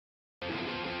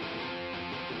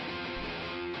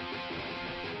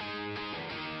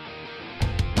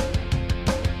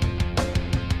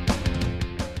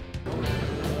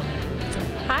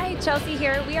Chelsea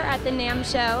here. We are at the NAMM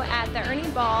show at the Ernie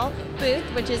Ball booth,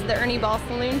 which is the Ernie Ball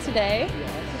Saloon today.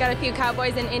 We've got a few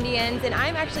cowboys and Indians, and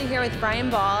I'm actually here with Brian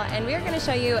Ball, and we are going to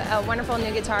show you a wonderful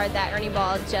new guitar that Ernie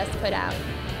Ball just put out.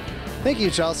 Thank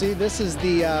you, Chelsea. This is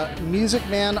the Music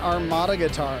Man Armada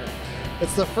guitar.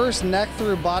 It's the first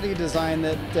neck-through body design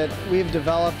that we've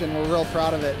developed, and we're real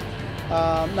proud of it.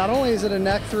 Not only is it a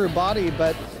neck-through body,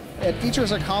 but it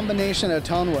features a combination of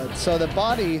tone wood. So the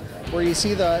body, where you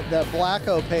see the black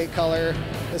opaque color,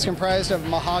 is comprised of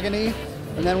mahogany,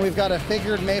 and then we've got a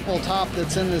figured maple top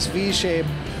that's in this V shape,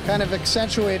 kind of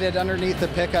accentuated underneath the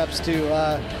pickups to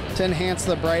enhance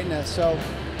the brightness. So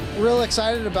real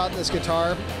excited about this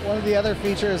guitar. One of the other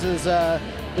features is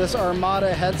this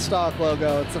Armada headstock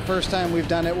logo. It's the first time we've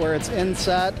done it where it's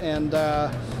inset, and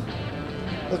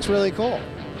looks really cool.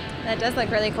 That does look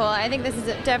really cool. I think this is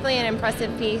definitely an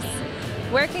impressive piece.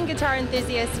 Where can guitar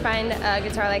enthusiasts find a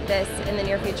guitar like this in the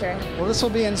near future? Well, this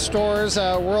will be in stores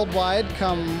worldwide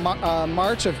come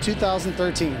March of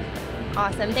 2013.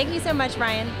 Awesome. Thank you so much,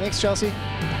 Brian. Thanks, Chelsea.